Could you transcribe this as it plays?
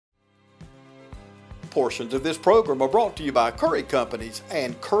Portions of this program are brought to you by Curry Companies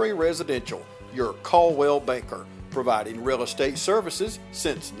and Curry Residential, your Caldwell banker, providing real estate services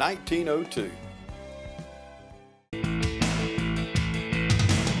since 1902.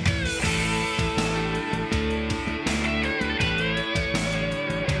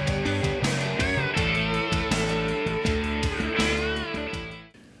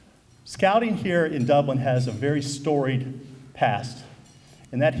 Scouting here in Dublin has a very storied past,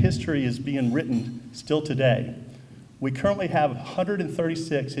 and that history is being written still today. We currently have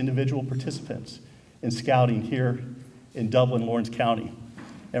 136 individual participants in scouting here in Dublin, Lawrence County.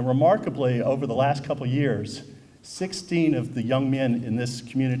 And remarkably, over the last couple of years, 16 of the young men in this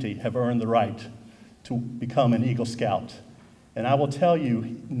community have earned the right to become an Eagle Scout. And I will tell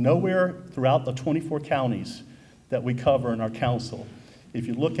you, nowhere throughout the 24 counties that we cover in our council, if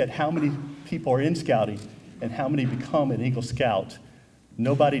you look at how many people are in scouting and how many become an Eagle Scout,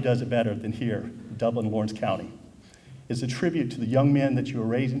 nobody does it better than here, Dublin, Lawrence County. It's a tribute to the young men that you are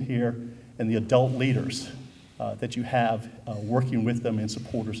raising here and the adult leaders that you have working with them and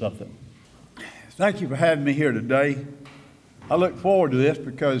supporters of them. Thank you for having me here today. I look forward to this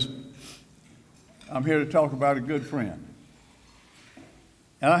because I'm here to talk about a good friend.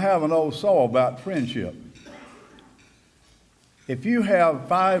 And I have an old saw about friendship. If you have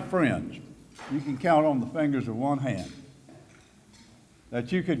 5 friends, you can count on the fingers of one hand,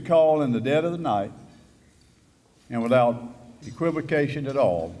 that you could call in the dead of the night, and without equivocation at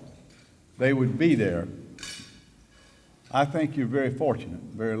all, they would be there. I think you're very fortunate,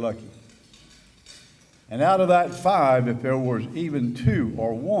 very lucky. And out of that 5, if there was even 2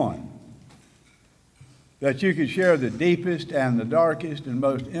 or 1, that you could share the deepest and the darkest and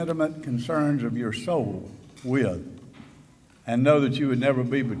most intimate concerns of your soul with, and know that you would never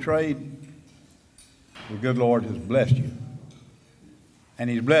be betrayed, the good Lord has blessed you. And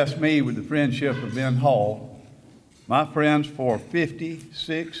He's blessed me with the friendship of Ben Hall, my friends for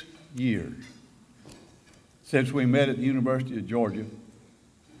 56 years, since we met at the University of Georgia,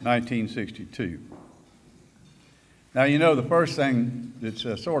 1962. Now, you know, the first thing that's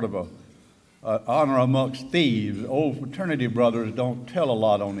sort of a honor amongst thieves, old fraternity brothers don't tell a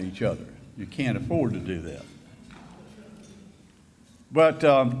lot on each other. You can't afford to do that. But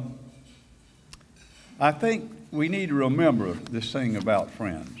I think we need to remember this thing about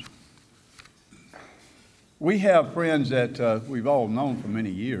friends. We have friends that we've all known for many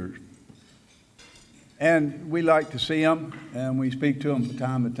years, and we like to see them, and we speak to them from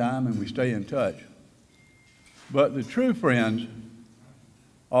time to time, and we stay in touch. But the true friends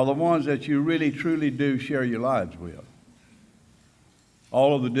are the ones that you really, truly do share your lives with.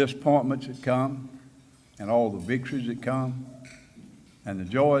 All of the disappointments that come, and all the victories that come, and the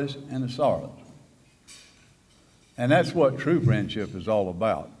joys and the sorrows. And that's what true friendship is all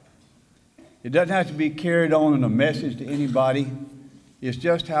about. It doesn't have to be carried on in a message to anybody. It's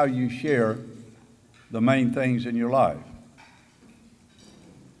just how you share the main things in your life.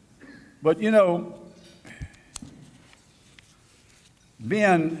 But you know,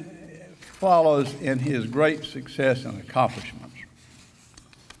 Ben follows in his great success and accomplishments.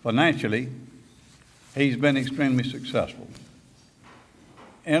 Financially, he's been extremely successful.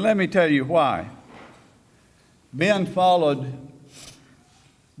 And let me tell you why. Ben followed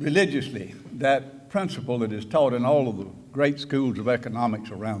religiously that principle that is taught in all of the great schools of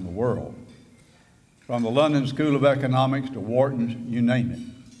economics around the world, from the London School of Economics to Wharton's, you name it.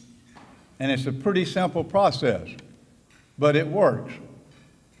 And it's a pretty simple process, but it works.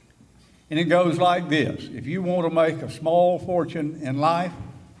 And it goes like this. If you want to make a small fortune in life,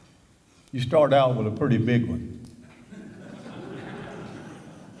 you start out with a pretty big one.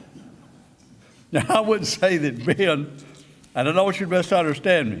 Now, I wouldn't say that Ben, and I don't you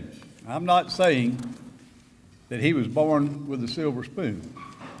misunderstand me, I'm not saying that he was born with a silver spoon,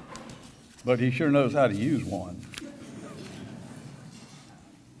 but he sure knows how to use one.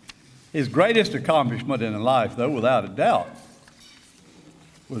 His greatest accomplishment in life, though, without a doubt,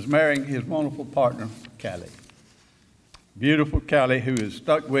 was marrying his wonderful partner, Callie. Beautiful Callie, who has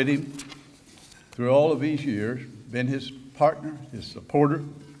stuck with him through all of these years, been his partner, his supporter.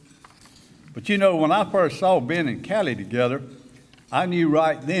 But you know, when I first saw Ben and Callie together, I knew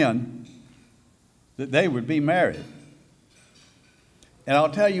right then that they would be married. And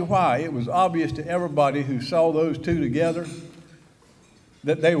I'll tell you why. It was obvious to everybody who saw those two together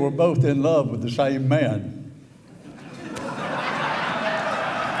that they were both in love with the same man.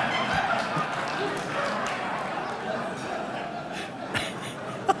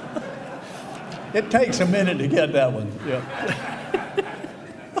 It takes a minute to get that one. Yeah.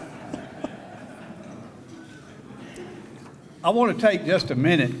 I want to take just a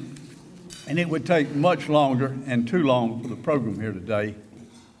minute And it would take much longer and too long for the program here today.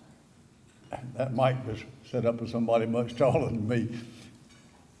 That mic was set up with somebody much taller than me.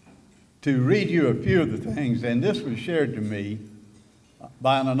 To read you a few of the things, and this was shared to me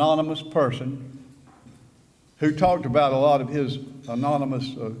by an anonymous person who talked about a lot of his anonymous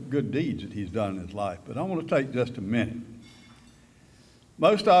good deeds that he's done in his life. But I want to take just a minute.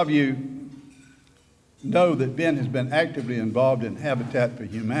 Most of you know that Ben has been actively involved in Habitat for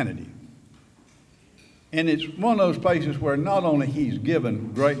Humanity. And it's one of those places where not only he's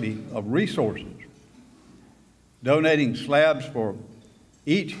given greatly of resources, donating slabs for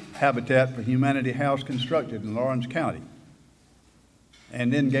each Habitat for Humanity house constructed in Lawrence County,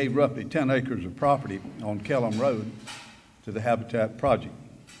 and then gave roughly 10 acres of property on Kellum Road to the Habitat Project.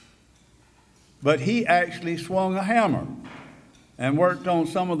 But he actually swung a hammer and worked on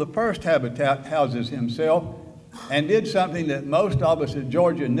some of the first Habitat houses himself, and did something that most of us in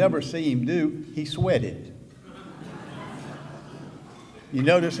Georgia never see him do. He sweated. You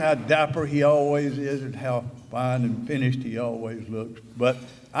notice how dapper he always is and how fine and finished he always looks. But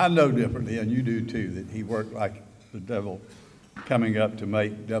I know differently, and you do too, that he worked like the devil coming up to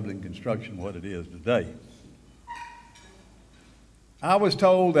make Dublin construction what it is today. I was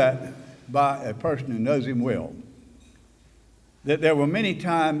told that by a person who knows him well, that there were many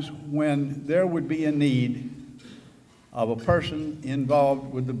times when there would be a need of a person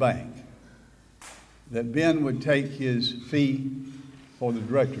involved with the bank, that Ben would take his fee for the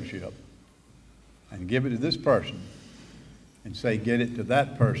directorship and give it to this person and say, get it to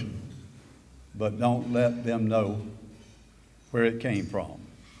that person, but don't let them know where it came from.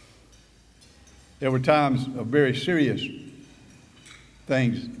 There were times of very serious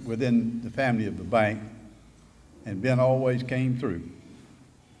things within the family of the bank, and Ben always came through.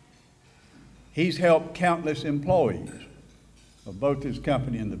 He's helped countless employees of both his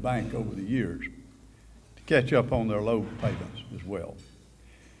company and the bank over the years to catch up on their loan payments as well.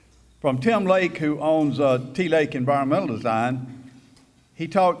 From Tim Lake, who owns T Lake Environmental Design, he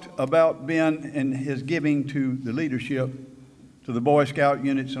talked about Ben and his giving to the leadership to the Boy Scout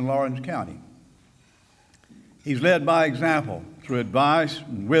units in Lawrence County. He's led by example through advice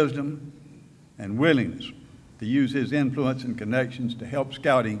and wisdom and willingness to use his influence and connections to help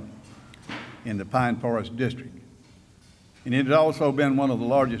scouting in the Pine Forest District. And it has also been one of the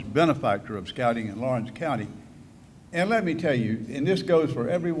largest benefactors of scouting in Lawrence County. And let me tell you, and this goes for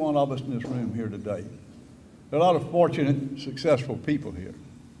every one of us in this room here today, there are a lot of fortunate, successful people here.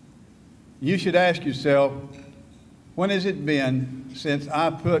 You should ask yourself, when has it been since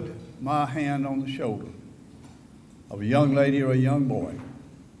I put my hand on the shoulder of a young lady or a young boy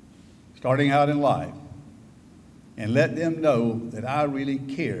starting out in life and let them know that I really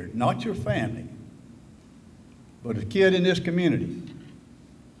cared, not your family, but a kid in this community,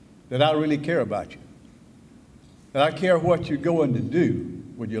 that I really care about you, that I care what you're going to do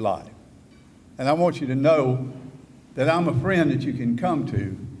with your life. And I want you to know that I'm a friend that you can come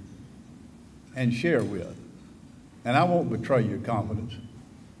to and share with. And I won't betray your confidence.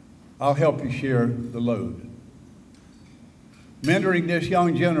 I'll help you share the load. Mentoring this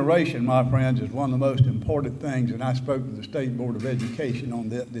young generation, my friends, is one of the most important things, and I spoke to the State Board of Education on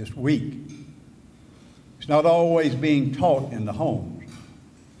that this week. It's not always being taught in the homes.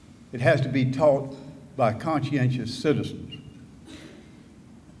 It has to be taught by conscientious citizens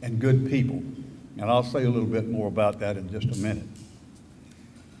and good people. And I'll say a little bit more about that in just a minute.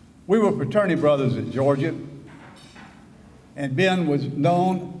 We were fraternity brothers at Georgia, and Ben was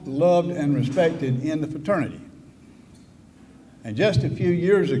known, loved, and respected in the fraternity. And just a few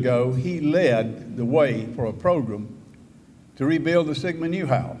years ago, he led the way for a program to rebuild the Sigma Nu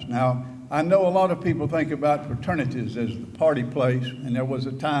House. Now, I know a lot of people think about fraternities as the party place, and there was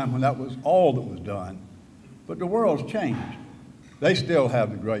a time when that was all that was done. But the world's changed. They still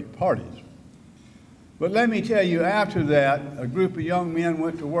have the great parties. But let me tell you, after that, a group of young men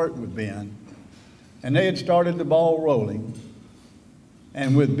went to work with Ben, and they had started the ball rolling.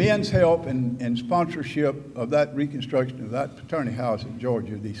 And with Ben's help and sponsorship of that reconstruction of that fraternity house at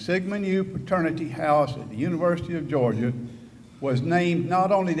Georgia, the Sigma Nu Fraternity House at the University of Georgia was named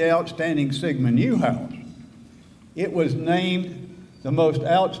not only the outstanding Sigma Nu House, it was named the most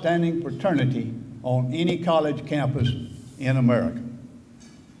outstanding fraternity on any college campus in America.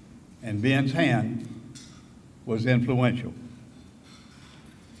 And Ben's hand was influential.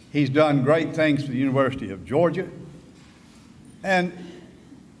 He's done great things for the University of Georgia, and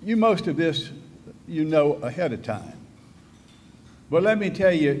most of this you know ahead of time. But let me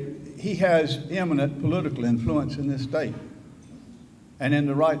tell you, he has eminent political influence in this state and in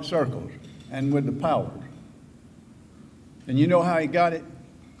the right circles and with the powers. And you know how he got it?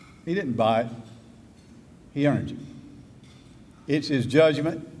 He didn't buy it. He earned it. It's his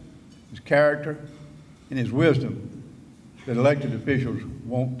judgment, his character, and his wisdom that elected officials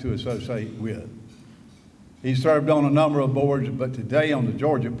want to associate with. He served on a number of boards, but today on the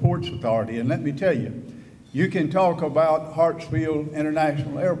Georgia Ports Authority, and let me tell you, you can talk about Hartsfield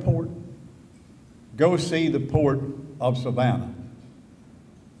International Airport. Go see the port of Savannah.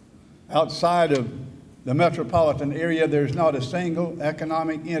 Outside of the metropolitan area, there's not a single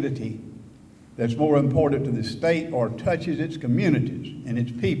economic entity that's more important to the state or touches its communities and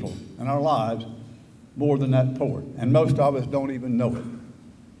its people and our lives more than that port. And most of us don't even know it.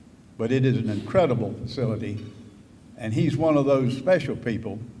 But it is an incredible facility, and he's one of those special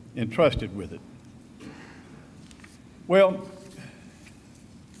people entrusted with it. Well,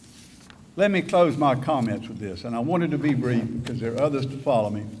 let me close my comments with this, and I wanted to be brief because there are others to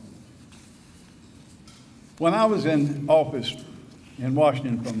follow me. When I was in office in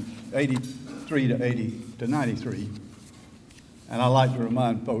Washington from 83 to 93, and I like to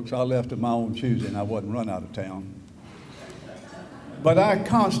remind folks, I left of my own choosing, and I wasn't run out of town. But I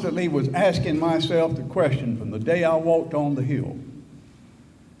constantly was asking myself the question from the day I walked on the Hill,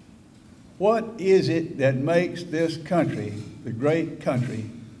 what is it that makes this country the great country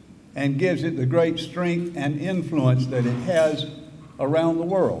and gives it the great strength and influence that it has around the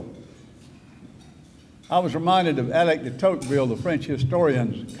world? I was reminded of Alec de Tocqueville, the French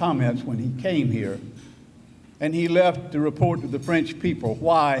historian's comments when he came here, and he left to report to the French people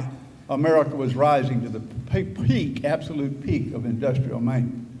why America was rising to the peak, absolute peak of industrial might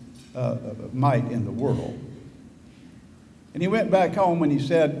in the world. And he went back home and he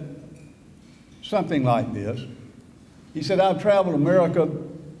said something like this. He said, I've traveled America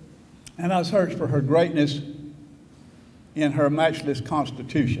and I searched for her greatness in her matchless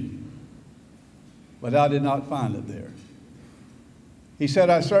Constitution, but I did not find it there. He said,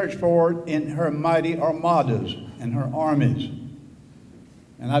 I searched for it in her mighty armadas and her armies,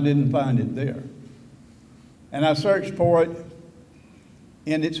 and I didn't find it there. And I searched for it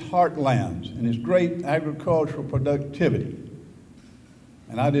in its heartlands and its great agricultural productivity,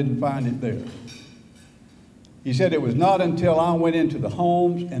 and I didn't find it there. He said, it was not until I went into the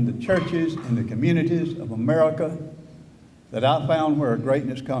homes and the churches and the communities of America that I found where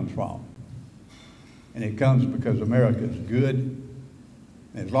greatness comes from. And it comes because America is good.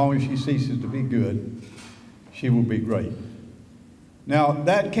 And as long as she ceases to be good, she will be great. Now,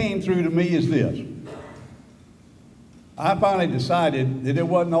 that came through to me as this. I finally decided that it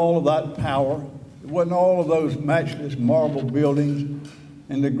wasn't all of that power, it wasn't all of those matchless marble buildings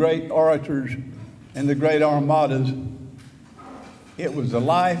and the great orators and the great armadas. It was the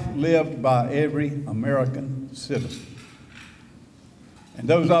life lived by every American citizen. And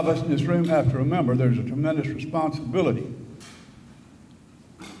those of us in this room have to remember there's a tremendous responsibility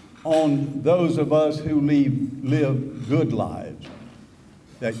on those of us who live good lives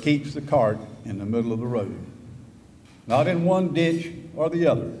that keeps the cart in the middle of the road. Not in one ditch or the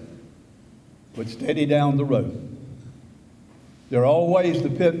other, but steady down the road. There are always the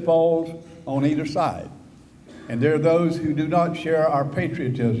pitfalls on either side, and there are those who do not share our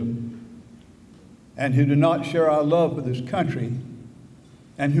patriotism and who do not share our love for this country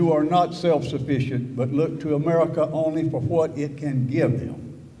and who are not self-sufficient but look to America only for what it can give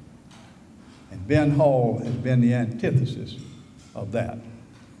them. And Ben Hall has been the antithesis of that.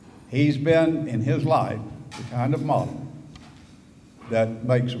 He's been, in his life, the kind of model that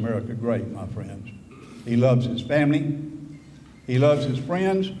makes America great, my friends. He loves his family. He loves his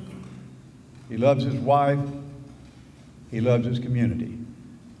friends. He loves his wife. He loves his community.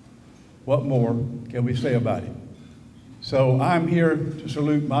 What more can we say about him? So I'm here to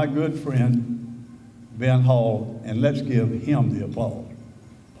salute my good friend, Ben Hall, and let's give him the applause.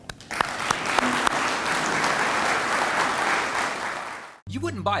 You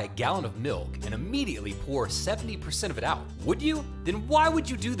wouldn't buy a gallon of milk and immediately pour 70% of it out, would you? Then why would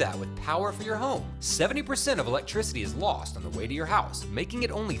you do that with power for your home? 70% of electricity is lost on the way to your house, making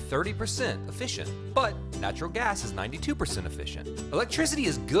it only 30% efficient. But natural gas is 92% efficient. Electricity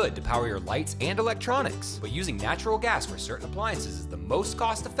is good to power your lights and electronics, but using natural gas for certain appliances is the most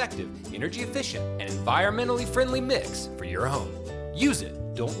cost-effective, energy-efficient, and environmentally friendly mix for your home. Use it,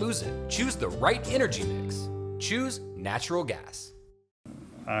 don't lose it. Choose the right energy mix. Choose natural gas.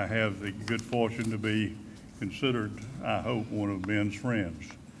 I have the good fortune to be considered, I hope, one of Ben's friends.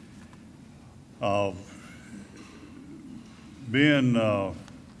 Ben's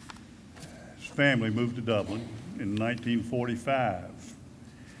family moved to Dublin in 1945.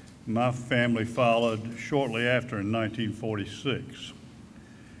 My family followed shortly after in 1946.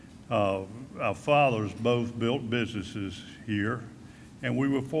 Our fathers both built businesses here, and we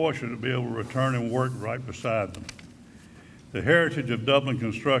were fortunate to be able to return and work right beside them. The heritage of Dublin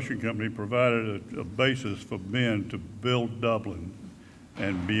Construction Company provided a basis for Ben to build Dublin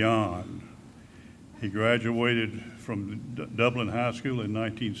and beyond. He graduated from Dublin High School in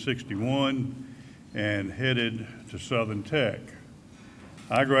 1961 and headed to Southern Tech.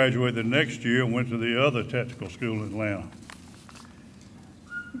 I graduated the next year and went to the other technical school in Atlanta.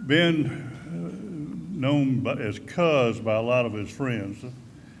 Ben, known as Cuz by a lot of his friends,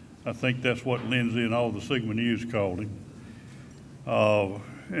 I think that's what Lindsay and all the Sigma News called him.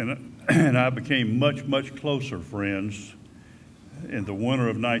 And I became much, much closer friends in the winter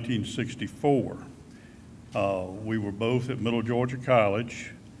of 1964. We were both at Middle Georgia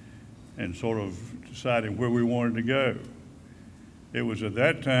College and sort of deciding where we wanted to go. It was at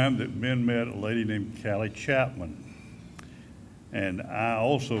that time that Ben met a lady named Callie Chapman. And I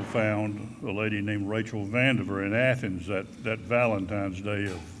also found a lady named Rachel Vandiver in Athens that Valentine's Day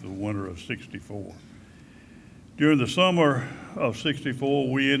of the winter of '64. During the summer of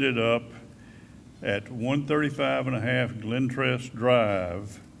 '64, we ended up at 135.5 Glentress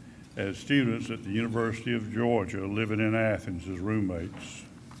Drive as students at the University of Georgia, living in Athens as roommates.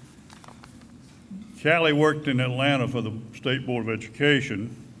 Callie worked in Atlanta for the State Board of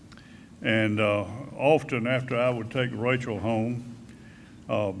Education, and often after I would take Rachel home,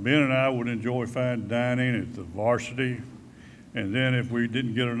 Ben and I would enjoy fine dining at the Varsity, and then if we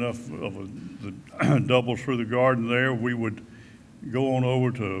didn't get enough of the doubles through the garden there, we would go on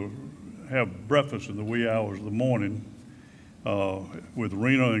over to have breakfast in the wee hours of the morning with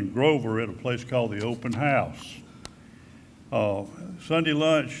Rena and Grover at a place called the Open House. Sunday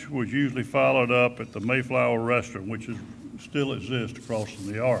lunch was usually followed up at the Mayflower Restaurant, which still exists across from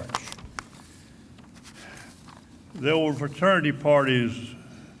the Arch. There were fraternity parties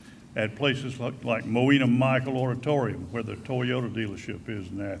at places like Moena Michael Auditorium, where the Toyota dealership is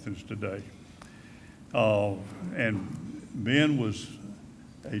in Athens today. And Ben was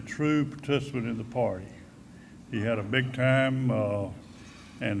a true participant in the party. He had a big time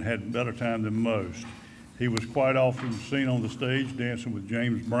and had better time than most. He was quite often seen on the stage dancing with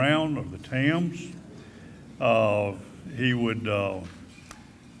James Brown or the Tams. He would,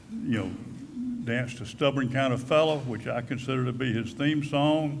 dance to Stubborn Kind of Fella, which I consider to be his theme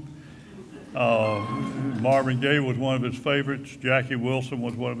song. Marvin Gaye was one of his favorites. Jackie Wilson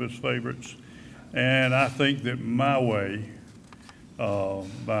was one of his favorites. And I think that My Way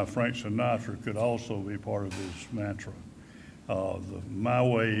by Frank Sinatra could also be part of his mantra. My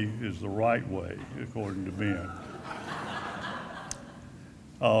way is the right way, according to Ben.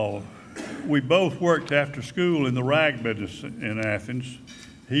 We both worked after school in the rag business in Athens.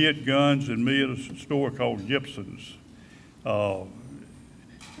 He at Guns and me at a store called Gibson's.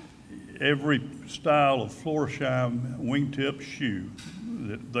 Every style of Florsheim wingtip shoe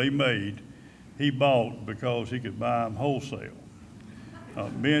that they made, he bought because he could buy them wholesale.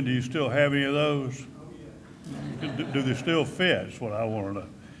 Ben, do you still have any of those? Do they still fit? That's what I want to know.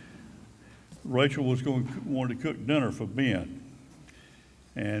 Rachel wanted to cook dinner for Ben.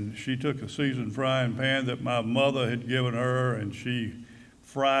 And she took a seasoned frying pan that my mother had given her, and she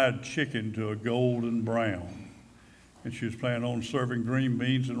fried chicken to a golden brown. And she was planning on serving green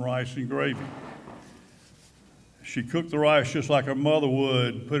beans and rice and gravy. She cooked the rice just like her mother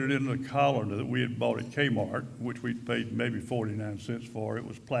would, put it in the colander that we had bought at Kmart, which we paid maybe 49 cents for. It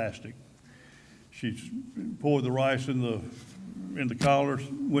was plastic. She poured the rice in the colander,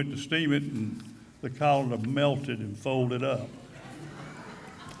 went to steam it, and the colander melted and folded up.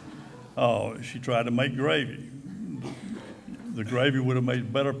 She tried to make gravy. The gravy would have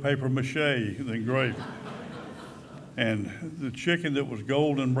made better paper mache than gravy. And the chicken that was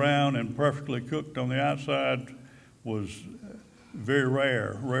golden brown and perfectly cooked on the outside was very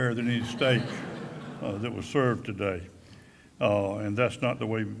rare, rarer than any steak that was served today. And that's not the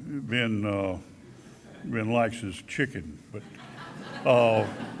way Ben likes his chicken. But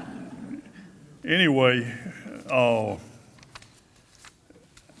anyway,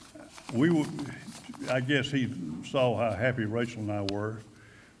 I guess he saw how happy Rachel and I were.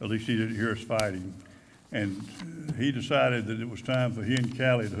 At least he didn't hear us fighting. And he decided that it was time for he and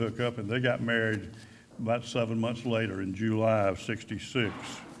Callie to hook up, and they got married about 7 months later in July of '66.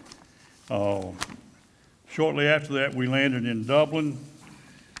 Shortly after that, we landed in Dublin,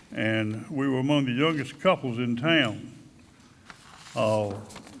 and we were among the youngest couples in town.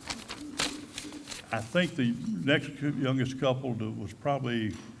 I think the next youngest couple was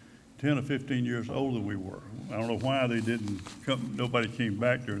probably 10 or 15 years older than we were. I don't know why they didn't come, nobody came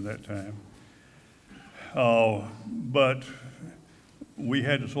back during that time. But we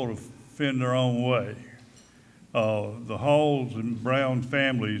had to sort of fend our own way. The Halls and Brown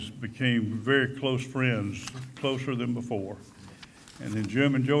families became very close friends, closer than before. And then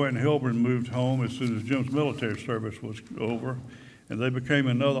Jim and Joanne Hilburn moved home as soon as Jim's military service was over, and they became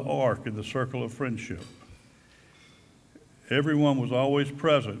another arc in the circle of friendship. Everyone was always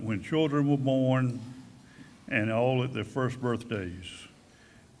present when children were born and all at their first birthdays.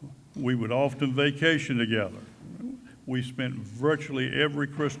 We would often vacation together. We spent virtually every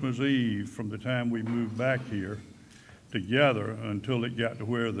Christmas Eve from the time we moved back here together until it got to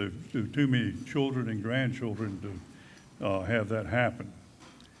where there were too many children and grandchildren to have that happen.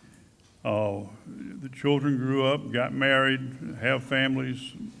 The children grew up, got married, have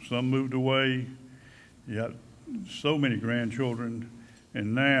families, some moved away. You got so many grandchildren,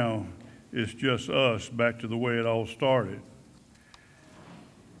 and now it's just us back to the way it all started.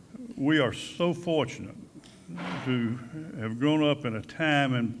 We are so fortunate to have grown up in a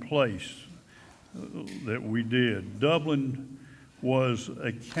time and place that we did. Dublin was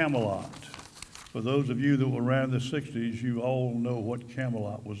a Camelot. For those of you that were around the 60s, you all know what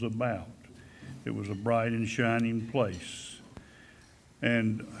Camelot was about. It was a bright and shining place.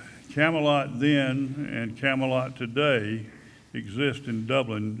 And Camelot then and Camelot today exist in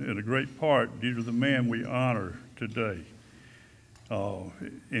Dublin in a great part due to the man we honor today.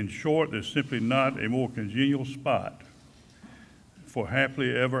 In short, there's simply not a more congenial spot for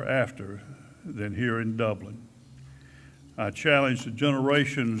happily ever after than here in Dublin. I challenge the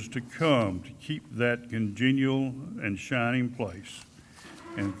generations to come to keep that congenial and shining place.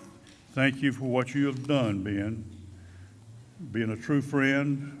 And thank you for what you have done, Ben, being a true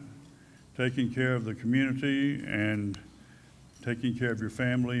friend, taking care of the community, and taking care of your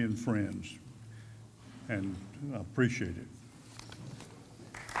family and friends. And I appreciate it.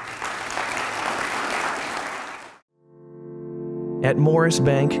 At Morris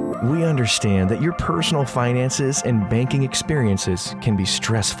Bank, we understand that your personal finances and banking experiences can be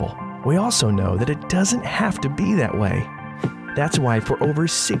stressful. We also know that it doesn't have to be that way. That's why for over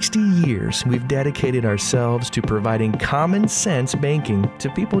 60 years, we've dedicated ourselves to providing common sense banking to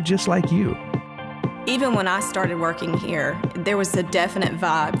people just like you. Even when I started working here, there was a definite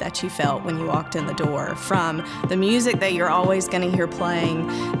vibe that you felt when you walked in the door, from the music that you're always going to hear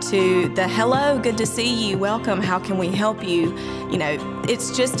playing to the hello, good to see you, welcome, how can we help you? You know,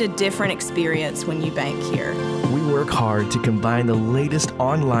 it's just a different experience when you bank here. We work hard to combine the latest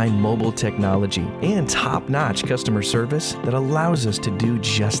online mobile technology and top-notch customer service that allows us to do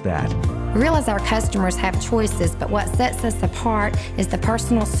just that. We realize our customers have choices, but what sets us apart is the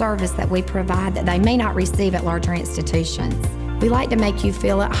personal service that we provide that they may not receive at larger institutions. We like to make you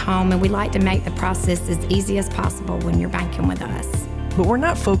feel at home, and we like to make the process as easy as possible when you're banking with us. But we're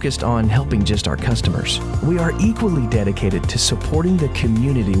not focused on helping just our customers. We are equally dedicated to supporting the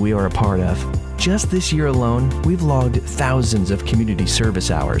community we are a part of. Just this year alone, we've logged thousands of community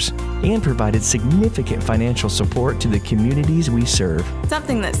service hours and provided significant financial support to the communities we serve.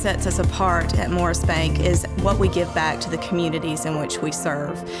 Something that sets us apart at Morris Bank is what we give back to the communities in which we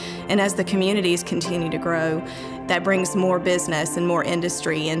serve. And as the communities continue to grow, that brings more business and more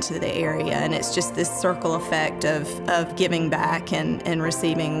industry into the area, and it's just this circle effect of giving back and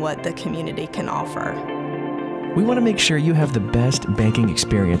receiving what the community can offer. We want to make sure you have the best banking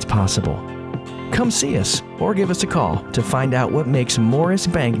experience possible. Come see us or give us a call to find out what makes Morris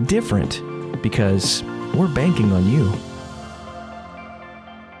Bank different, because we're banking on you.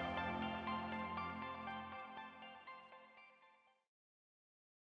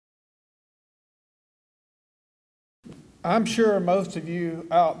 I'm sure most of you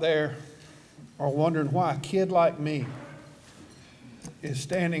out there are wondering why a kid like me is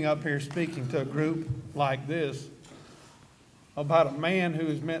standing up here speaking to a group like this about a man who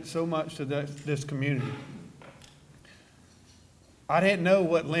has meant so much to this community. I didn't know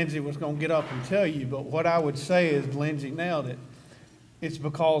what Lindsay was going to get up and tell you, but what I would say is Lindsay nailed it. It's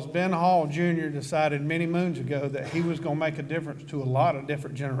because Ben Hall Jr. decided many moons ago that he was going to make a difference to a lot of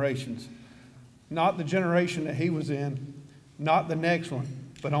different generations. Not the generation that he was in, not the next one,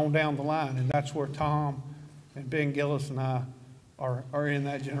 but on down the line. And that's where Tom and Ben Gillis and I are in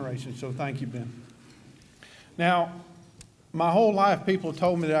that generation. So thank you, Ben. Now, my whole life, people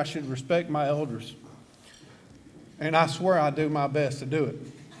told me that I should respect my elders. And I swear I do my best to do it.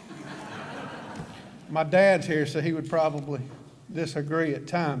 My dad's here, so he would probably disagree at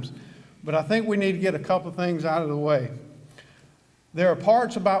times. But I think we need to get a couple things out of the way. There are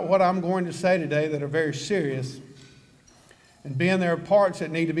parts about what I'm going to say today that are very serious. And Ben, there are parts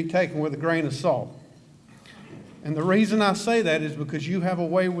that need to be taken with a grain of salt. And the reason I say that is because you have a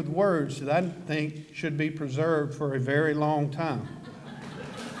way with words that I think should be preserved for a very long time.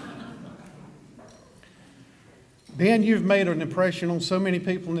 Ben, you've made an impression on so many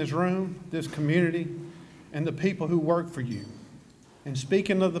people in this room, this community, and the people who work for you. And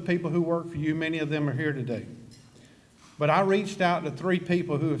speaking of the people who work for you, many of them are here today. But I reached out to 3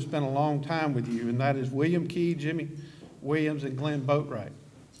 people who have spent a long time with you, and that is William Key, Jimmy Williams, and Glenn Boatwright.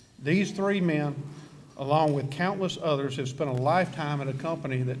 These 3 men, along with countless others, have spent a lifetime at a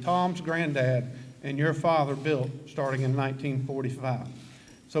company that Tom's granddad and your father built starting in 1945.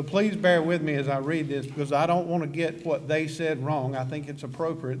 So please bear with me as I read this, because I don't want to get what they said wrong. I think it's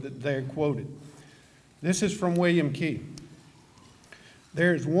appropriate that they're quoted. This is from William Key.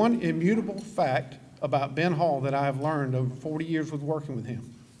 There is one immutable fact about Ben Hall that I have learned over 40 years with working with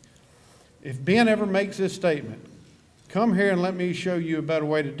him. If Ben ever makes this statement, come here and let me show you a better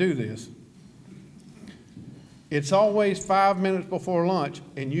way to do this, it's always 5 minutes before lunch,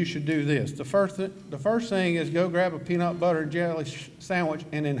 and you should do this. The first thing is go grab a peanut butter and jelly sandwich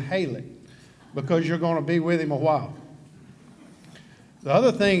and inhale it, because you're going to be with him a while. The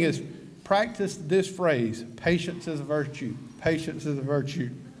other thing is practice this phrase, patience is a virtue. Patience is a virtue.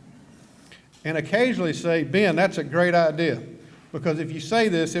 And occasionally say, Ben, that's a great idea, because if you say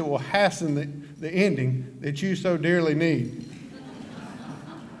this, it will hasten the ending that you so dearly need.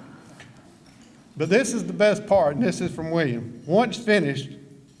 But this is the best part, and this is from William. Once finished,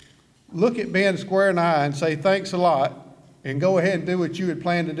 look at Ben square in the eye and say, thanks a lot, and go ahead and do what you had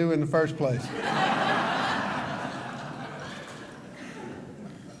planned to do in the first place.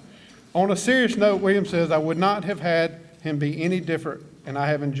 On a serious note, William says, I would not have had him be any different, and I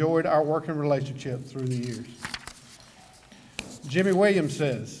have enjoyed our working relationship through the years. Jimmy Williams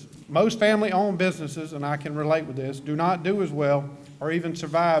says, most family-owned businesses, and I can relate with this, do not do as well or even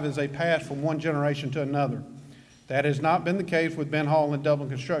survive as they pass from one generation to another. That has not been the case with Ben Hall and Dublin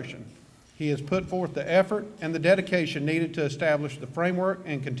Construction. He has put forth the effort and the dedication needed to establish the framework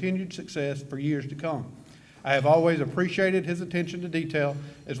and continued success for years to come. I have always appreciated his attention to detail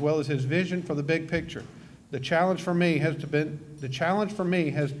as well as his vision for the big picture. The challenge for me has been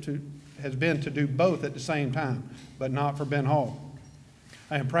to do both at the same time, but not for Ben Hall.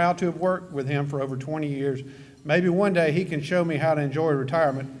 I am proud to have worked with him for over 20 years. Maybe one day he can show me how to enjoy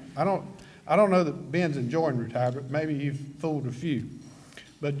retirement. I don't know that Ben's enjoying retirement. Maybe you've fooled a few.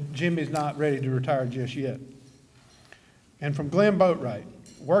 But Jimmy's not ready to retire just yet. And from Glenn Boatwright,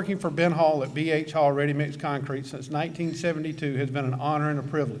 working for Ben Hall at BH Hall Ready Mix Concrete since 1972 has been an honor and a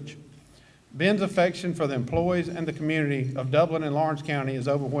privilege. Ben's affection for the employees and the community of Dublin and Lawrence County is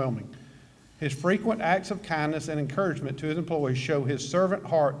overwhelming. His frequent acts of kindness and encouragement to his employees show his servant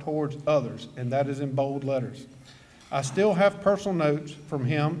heart towards others, and that is in bold letters. I still have personal notes from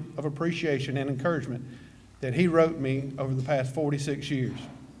him of appreciation and encouragement that he wrote me over the past 46 years.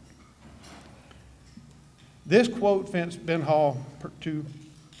 This quote fits Ben Hall to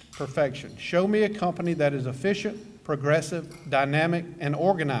perfection. Show me a company that is efficient, progressive, dynamic, and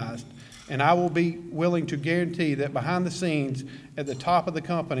organized, and I will be willing to guarantee that behind the scenes at the top of the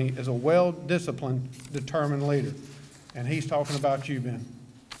company is a well-disciplined, determined leader. And he's talking about you, Ben.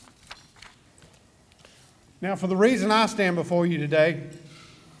 Now, for the reason I stand before you today,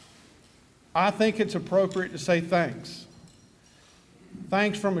 I think it's appropriate to say thanks.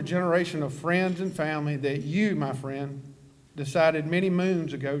 Thanks from a generation of friends and family that you, my friend, decided many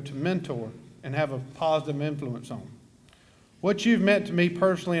moons ago to mentor and have a positive influence on. What you've meant to me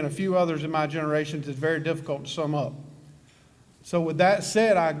personally and a few others in my generations is very difficult to sum up. So with that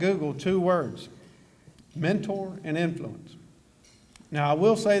said, I Googled 2 words, mentor and influence. Now, I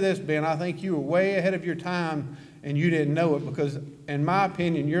will say this, Ben, I think you were way ahead of your time and you didn't know it because, in my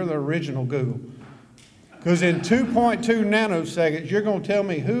opinion, you're the original Google. Because in 2.2 nanoseconds, you're going to tell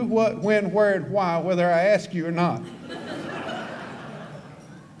me who, what, when, where, and why, whether I ask you or not.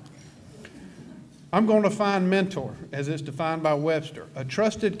 I'm going to define mentor, as it's defined by Webster, a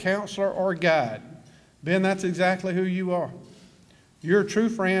trusted counselor or guide. Ben, that's exactly who you are. You're a true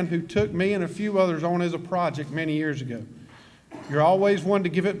friend who took me and a few others on as a project many years ago. You're always one to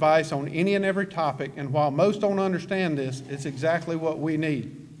give advice on any and every topic, and while most don't understand this, it's exactly what we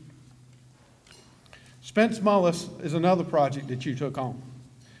need. Spence Mullis is another project that you took on,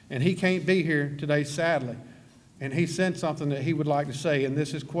 and he can't be here today, sadly, and he sent something that he would like to say, and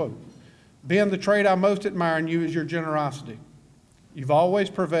this is quote, Ben, the trait I most admire in you is your generosity. You've always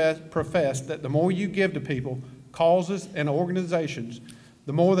professed that the more you give to people, causes, and organizations,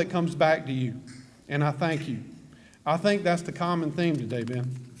 the more that comes back to you, and I thank you. I think that's the common theme today,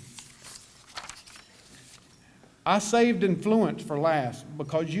 Ben. I saved influence for last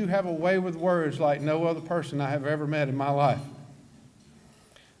because you have a way with words like no other person I have ever met in my life.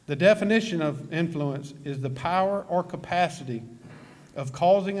 The definition of influence is the power or capacity of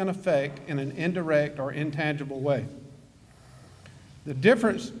causing an effect in an indirect or intangible way. The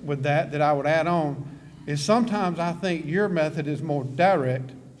difference with that I would add on is sometimes I think your method is more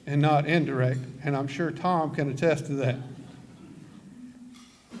direct and not indirect, and I'm sure Tom can attest to that.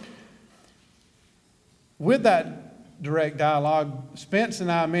 With that direct dialogue, Spence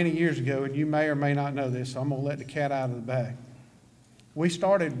and I many years ago, and you may or may not know this, so I'm going to let the cat out of the bag. We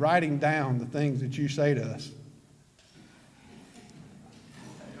started writing down the things that you say to us.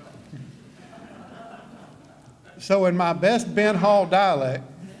 So in my best Ben Hall dialect,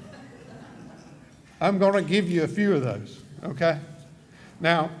 I'm going to give you a few of those, okay?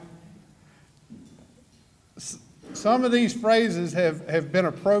 Now, some of these phrases have been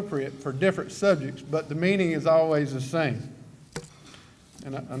appropriate for different subjects, but the meaning is always the same.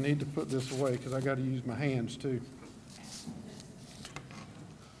 And I need to put this away because I got to use my hands too.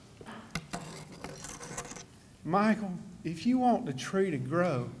 Michael, if you want the tree to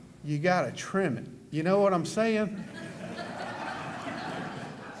grow, you got to trim it. You know what I'm saying?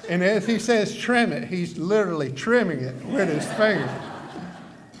 And as he says trim it, he's literally trimming it with his fingers.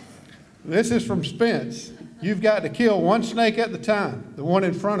 This is from Spence. You've got to kill one snake at the time, the one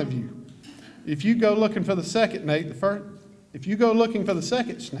in front of you. If you go looking for the second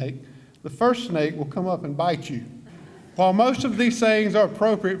snake, the first snake will come up and bite you. While most of these sayings are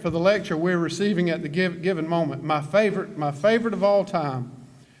appropriate for the lecture we're receiving at the given moment, my favorite of all time,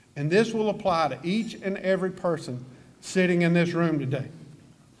 and this will apply to each and every person sitting in this room today.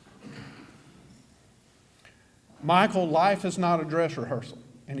 Michael, life is not a dress rehearsal.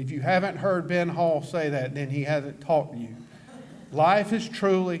 And if you haven't heard Ben Hall say that, then he hasn't taught you. Life is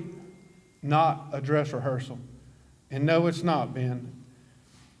truly not a dress rehearsal. And no, it's not, Ben.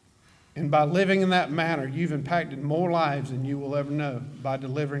 And by living in that manner, you've impacted more lives than you will ever know by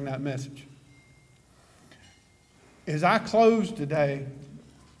delivering that message. As I close today,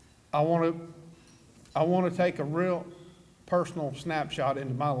 I want to take a real personal snapshot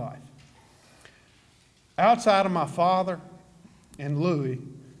into my life. Outside of my father and Louis,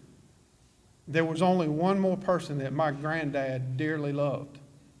 there was only one more person that my granddad dearly loved,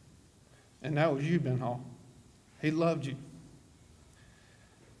 and that was you, Ben Hall. He loved you.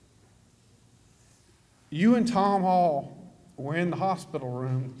 You and Tom Hall were in the hospital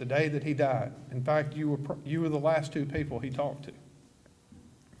room the day that he died. In fact, you were the last two people he talked to.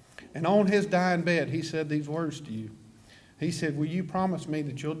 And on his dying bed, he said these words to you. He said, "Will you promise me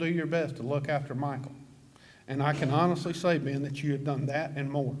that you'll do your best to look after Michael?" And I can honestly say, Ben, that you have done that and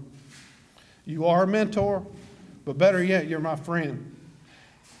more. You are a mentor, but better yet, you're my friend.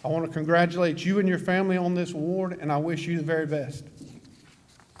 I want to congratulate you and your family on this award, and I wish you the very best.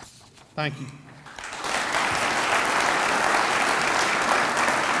 Thank you.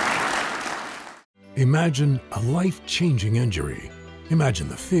 Imagine a life-changing injury. Imagine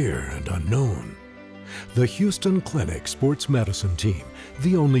the fear and unknown. The Houston Clinic Sports Medicine Team,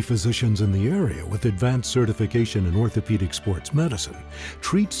 the only physicians in the area with advanced certification in orthopedic sports medicine,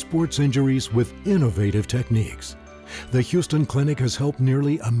 treats sports injuries with innovative techniques. The Houston Clinic has helped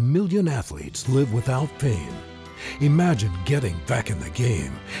nearly 1 million athletes live without pain. Imagine getting back in the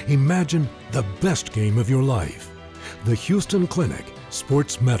game. Imagine the best game of your life. The Houston Clinic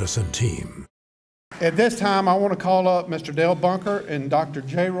Sports Medicine Team. At this time, I want to call up Mr. Dale Bunker and Dr.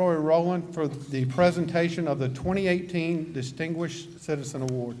 J. Roy Rowland for the presentation of the 2018 Distinguished Citizen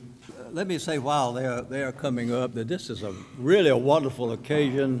Award. Let me say while they are coming up that this is really a wonderful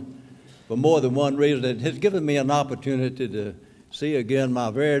occasion for more than one reason. It has given me an opportunity to see again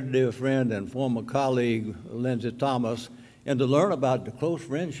my very dear friend and former colleague, Lindsey Thomas, and to learn about the close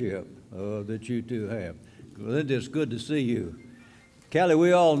friendship that you two have. Lindsey, it's good to see you. Kelly,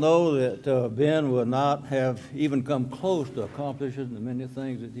 we all know that Ben would not have even come close to accomplishing the many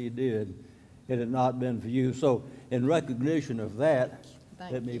things that he did had it not been for you. So in recognition of that,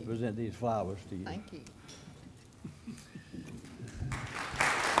 let me present these flowers to you. Thank you.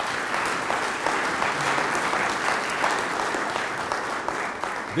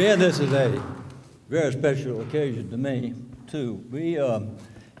 Ben, this is a very special occasion to me, too. We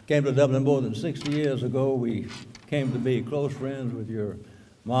came to Dublin more than 60 years ago. We came to be close friends with your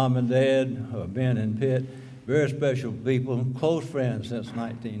mom and dad, Ben and Pitt, very special people, close friends since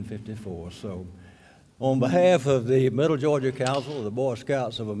 1954. So on behalf of the Middle Georgia Council of the Boy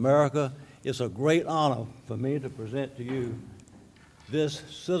Scouts of America, it's a great honor for me to present to you this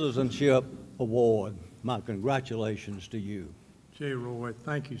Citizenship Award. My congratulations to you. J. Roy,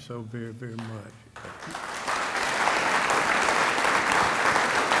 thank you so very, very much.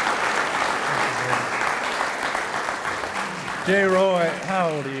 J. Roy, how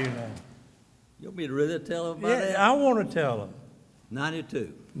old are you now? You want me to really tell them about that? Yeah, I want to tell them.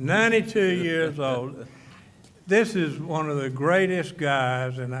 92. 92 years old. This is one of the greatest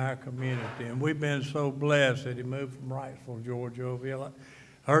guys in our community, and we've been so blessed that he moved from Wrightsville, Georgia, over here.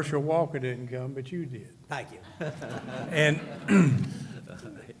 Herschel Walker didn't come, but you did. Thank you. And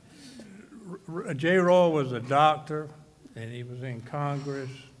J. Roy was a doctor, and he was in Congress.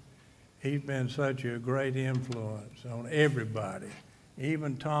 He's been such a great influence on everybody.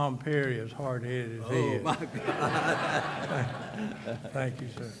 Even Tom Perry, as hard-headed as he is. My God. Thank you,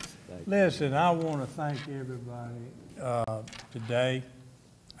 sir. Listen, I want to thank everybody today.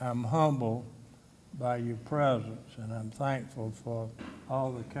 I'm humbled by your presence, and I'm thankful for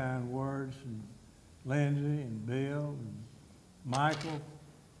all the kind words, and Lindsay and Bill and Michael.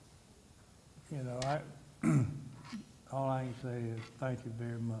 You know, all I can say is thank you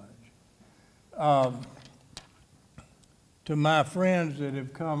very much. To my friends that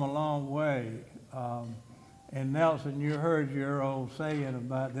have come a long way, and Nelson, you heard your old saying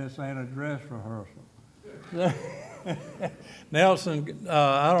about this ain't a dress rehearsal. Nelson,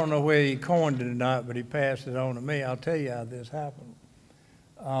 I don't know whether he coined it or not, but he passed it on to me. I'll tell you how this happened.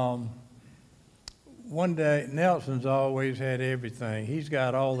 One day, Nelson's always had everything. He's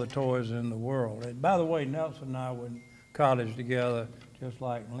got all the toys in the world. And by the way, Nelson and I went to college together, just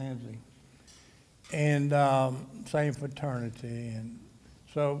like Lindsay. And same fraternity. And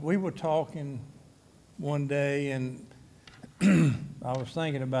so we were talking one day, and I was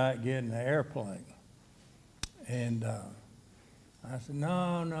thinking about getting an airplane. And I said, no,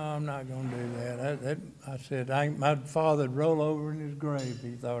 I'm not going to do that. I said, my father would roll over in his grave if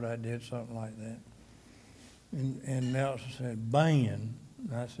he thought I did something like that. And Nelson said, bang. And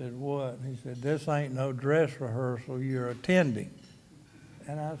I said, what? And he said, this ain't no dress rehearsal, you're attending.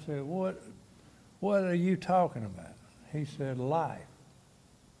 And I said, what are you talking about? He said, life.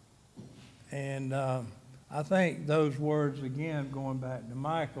 And I think those words, again, going back to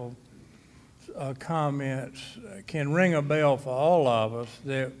Michael's comments, can ring a bell for all of us,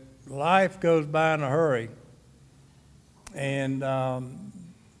 that life goes by in a hurry. And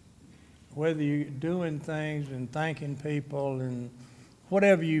whether you're doing things and thanking people and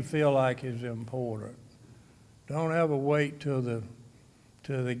whatever you feel like is important, don't ever wait till the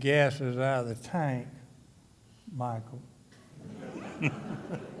gas is out of the tank, Michael.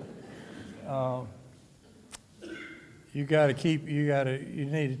 You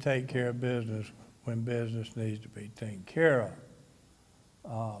need to take care of business when business needs to be taken care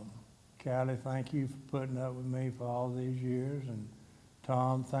of. Callie, thank you for putting up with me for all these years, and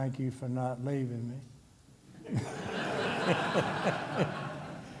Tom, thank you for not leaving me.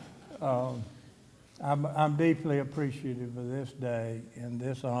 I'm deeply appreciative of this day and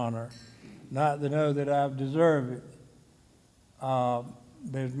this honor, not to know that I've deserved it.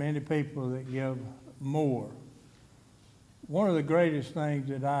 There's many people that give more. One of the greatest things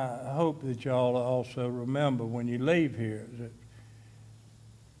that I hope that y'all also remember when you leave here is that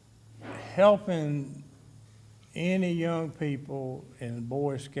helping any young people in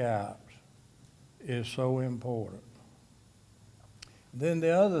Boy Scouts is so important. Then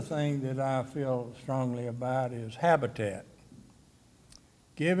the other thing that I feel strongly about is habitat.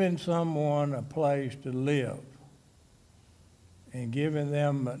 Giving someone a place to live and giving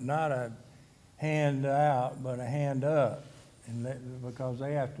them not a hand out, but a hand up, because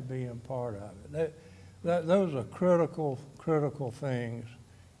they have to be a part of it. Those are critical things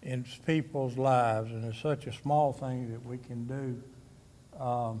in people's lives, and it's such a small thing that we can do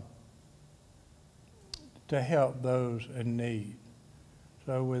to help those in need.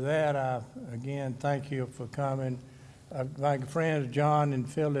 So with that, again, thank you for coming. My friends John and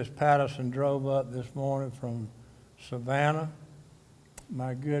Phyllis Patterson drove up this morning from Savannah.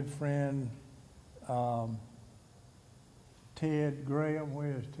 My good friend Ted Graham,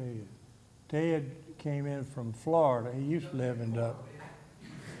 where's Ted? Ted came in from Florida. He used to live in Dublin.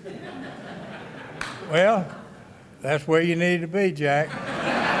 Well, that's where you need to be, Jack.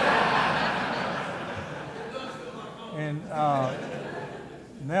 And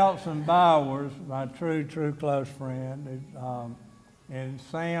Nelson Bowers, my true close friend, and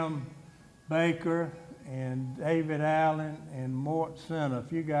Sam Baker and David Allen and Mort Center.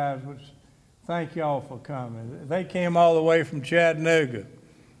 If you guys would thank y'all for coming. They came all the way from Chattanooga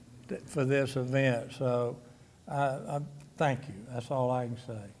for this event, so I thank you. That's all I can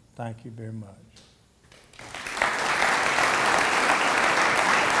say. Thank you very much.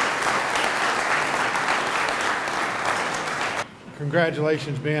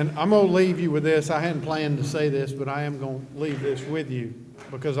 Congratulations, Ben. I'm going to leave you with this. I hadn't planned to say this, but I am going to leave this with you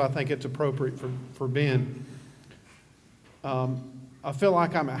because I think it's appropriate for Ben. I feel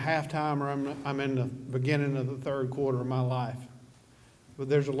like I'm at halftime or I'm in the beginning of the third quarter of my life. But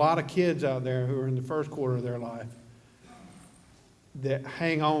there's a lot of kids out there who are in the first quarter of their life that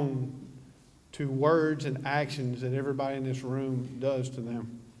hang on to words and actions that everybody in this room does to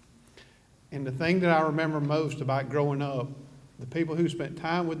them. And the thing that I remember most about growing up, the people who spent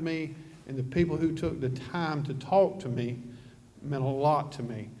time with me and the people who took the time to talk to me meant a lot to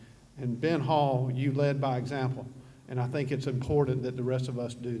me. And Ben Hall, you led by example. And I think it's important that the rest of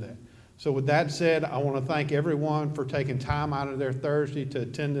us do that. So with that said, I want to thank everyone for taking time out of their Thursday to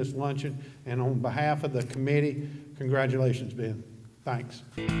attend this luncheon. And on behalf of the committee, congratulations, Ben. Thanks.